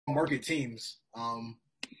market teams.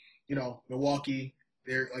 Milwaukee,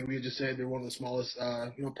 they're like we just said, they're one of the smallest,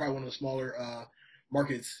 probably one of the smaller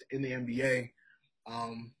markets in the NBA.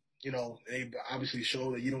 They obviously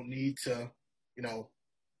show that you don't need to, you know,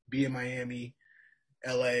 be in Miami,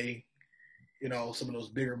 LA, some of those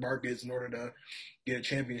bigger markets in order to get a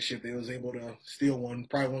championship. They was able to steal one,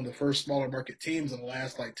 probably one of the first smaller market teams in the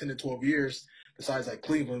last like 10 to 12 years, besides like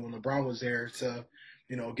Cleveland when LeBron was there to,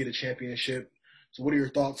 get a championship. So what are your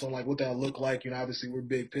thoughts on like what that look like? Obviously we're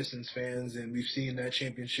big Pistons fans and we've seen that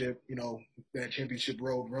championship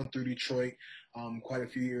road run through Detroit quite a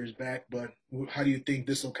few years back. But how do you think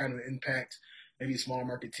this will kind of impact maybe smaller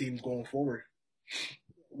market teams going forward?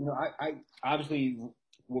 I obviously,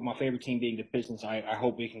 with my favorite team being the Pistons, I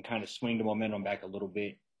hope we can kind of swing the momentum back a little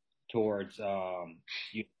bit towards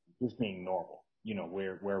you, just being normal.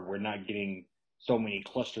 Where we're not getting so many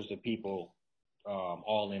clusters of people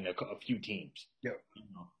all in a few teams. Yeah.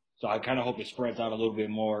 So I kind of hope it spreads out a little bit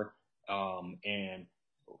more. And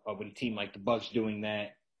with a team like the Bucks doing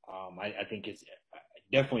that, I think it's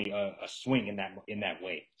definitely a swing in that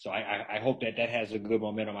way. So I hope that has a good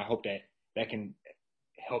momentum. I hope that can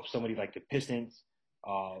help somebody like the Pistons.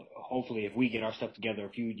 Hopefully, if we get our stuff together a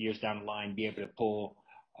few years down the line, be able to pull,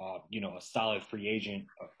 a solid free agent,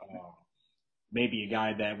 maybe a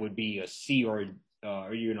guy that would be a C or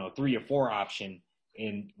 3 or 4 option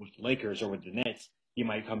in with the Lakers or with the Nets. He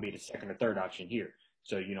might come be the second or third option here.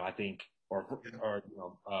 So I think a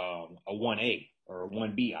 1A or a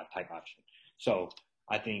 1B type option. So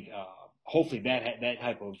I think hopefully that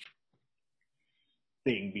type of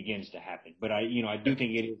thing begins to happen. But I do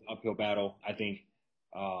think it is an uphill battle. I think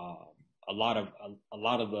uh, a lot of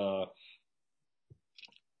the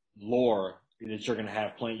lore that you're going to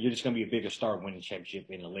have playing, you're just going to be a bigger star winning championship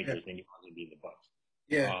in the Yeah. Lakers than you're going to be in the Bucks.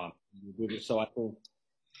 Yeah. So I think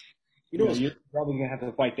You know what's you're probably going to have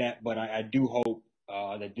to fight that, but I do hope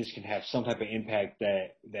that this can have some type of impact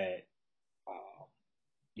that that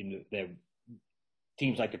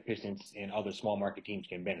teams like the Pistons and other small market teams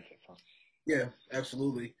can benefit from. Yeah,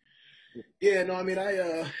 absolutely. Yeah, no, I mean, I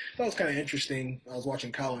thought it was kind of interesting. I was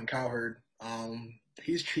watching Colin Cowherd.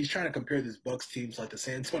 He's trying to compare this Bucks teams like the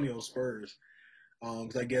San Antonio Spurs.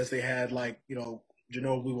 Because I guess they had like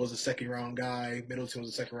Ginobili was a second round guy, Middleton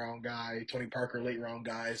was a second round guy, Tony Parker late round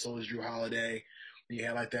guy, so was Drew Holiday. And you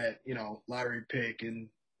had like that lottery pick, and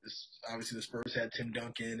obviously the Spurs had Tim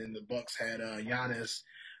Duncan, and the Bucks had Giannis.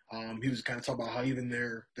 He was kind of talking about how even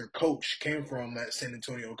their coach came from that San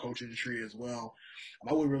Antonio coaching tree as well.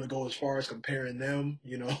 I wouldn't really go as far as comparing them,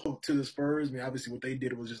 to the Spurs. I mean, obviously what they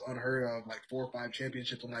did was just unheard of, like 4 or 5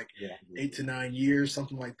 championships in like Yeah. 8 to 9 years,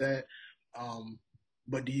 something like that. Um,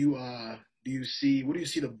 but do you see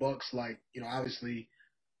the Bucks like? Obviously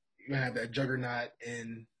you have that juggernaut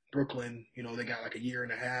in Brooklyn. They got like a year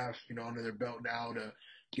and a half, under their belt now to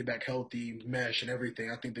get back healthy, mesh, and everything.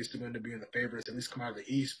 I think they're still going to be in the favorites, at least come out of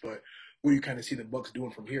the East. But what do you kind of see the Bucks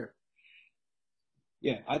doing from here?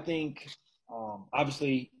 Yeah, I think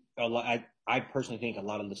obviously a lot. I personally think a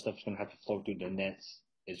lot of the stuff is going to have to flow through the Nets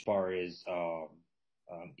as far as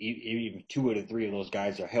even 2 of the 3 of those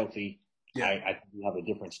guys are healthy. Yeah, I think we have a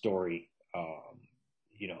different story,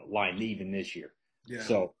 line even this year. yeah,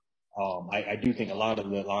 So I do think a lot of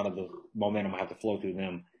the momentum will have to flow through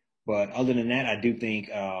them. But other than that, I do think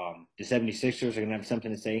the 76ers are going to have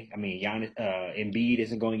something to say. I mean, Embiid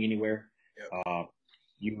isn't going anywhere. yeah, Uh,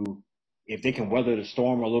 you if they can weather the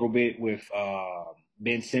storm a little bit with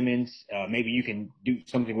Ben Simmons, maybe you can do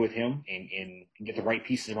something with him and get the right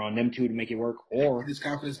pieces around them too to make it work. get his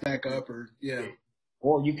confidence back up, or yeah,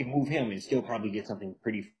 Or you can move him and still probably get something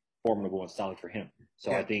pretty formidable and solid for him.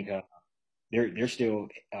 So yeah, I think they're still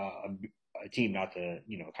a team not to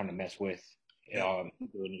kind of mess with yeah, in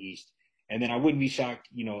the East. And then I wouldn't be shocked.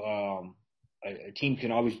 A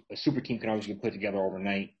super team can always get put together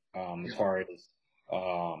overnight. As yeah. far as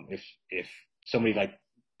if somebody like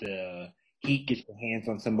the Heat gets their hands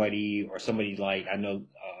on somebody, or somebody like I know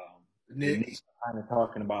the Nick, Knicks are kind of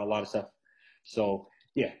talking about a lot of stuff. So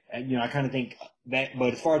yeah, and, I kind of think that.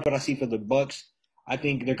 But as far as what I see for the Bucks, I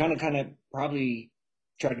think they're gonna kind of probably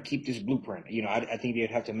try to keep this blueprint. I think they'd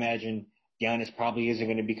have to imagine Giannis probably isn't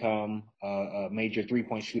going to become a major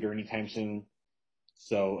 3-point shooter anytime soon.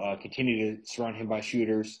 So continue to surround him by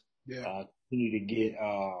shooters. yeah, Continue to get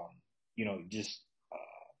just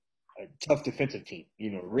a tough defensive team.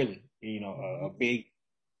 Really, a big,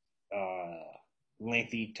 uh,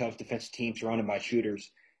 lengthy, tough defensive team surrounded by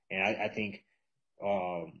shooters. And I think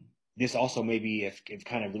um, this also maybe if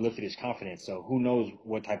kind of lifted his confidence. So who knows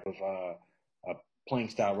what type of playing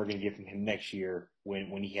style we're going to get from him next year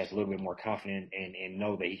when he has a little bit more confidence and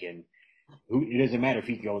know that he can It doesn't matter if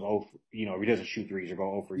he goes over, if he doesn't shoot threes or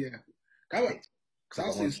go over. Yeah, because Take a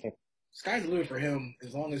honestly, one step. sky's the limit for him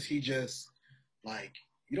as long as he just like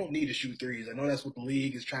you don't need to shoot threes. I know that's what the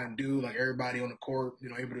league is trying to do. Like everybody on the court,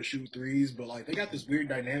 able to shoot threes, but like they got this weird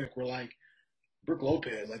dynamic where like Brook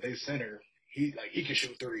Lopez, like they center, he can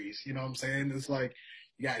shoot threes. You know what I'm saying? It's like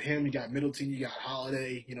you got him, you got Middleton, you got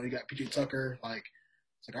Holiday, you got PJ Tucker. Like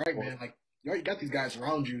it's like all right, man, like you already got these guys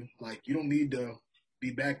around you. Like you don't need to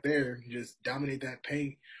be back there. You just dominate that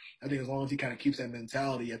paint. I think as long as he kind of keeps that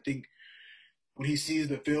mentality, I think when he sees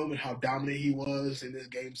the film and how dominant he was in this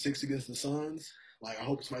game 6 against the Suns, like I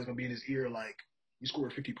hope somebody's gonna be in his ear like you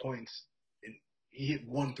scored 50 points and he hit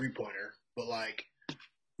 1 3-pointer, but like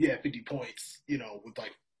yeah, 50 points, with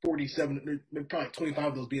like 47, probably 25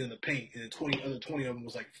 of those being in the paint, and then 20 of them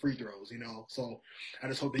was like free throws. So I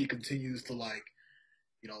just hope that he continues to like,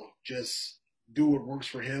 just do what works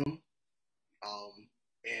for him, um,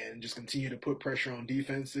 and just continue to put pressure on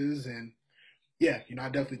defenses. And yeah, I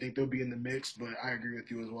definitely think they'll be in the mix, but I agree with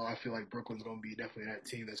you as well. I feel like Brooklyn's going to be definitely that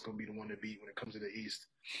team that's going to be the one to beat when it comes to the East.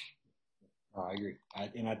 I agree.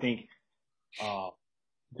 And I think uh,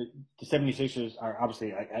 the 76ers are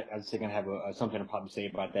obviously, I was going to have something to probably say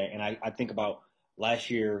about that. And I think about last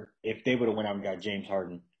year, if they would have went out and got James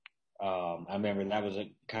Harden, I remember that was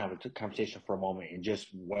a kind of a conversation for a moment and just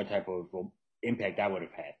what type of impact that would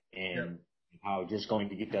have had Yep. and how just going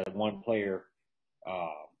to get that one player, uh,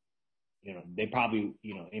 they probably,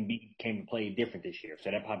 Embiid came to play different this year. So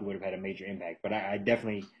that probably would have had a major impact. But I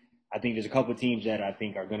definitely, I think there's a couple of teams that I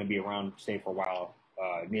think are going to be around, stay for a while,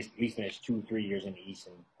 at least the next 2, 3 years in the East,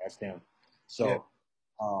 and that's them. Yeah.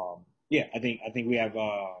 So, yeah, I think we have,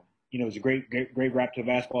 it was a great wrap to the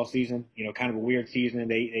basketball season. Kind of a weird season.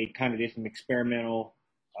 They kind of did some experimental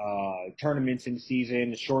tournaments in the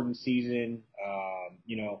season, shortened season. Uh,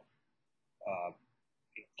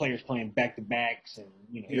 Players playing back to backs, and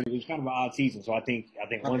Yeah. it was kind of an odd season. So I think A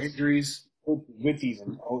lot of once injuries. good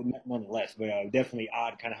season, nonetheless, but definitely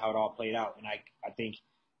odd kind of how it all played out. And I think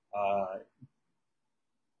uh,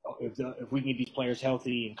 if we can get these players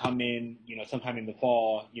healthy and come in, sometime in the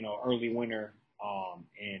fall, early winter, and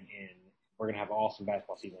we're gonna have an awesome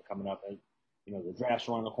basketball season coming up. The draft's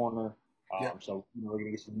around the corner, Yeah. so we're gonna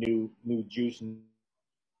get some new juice and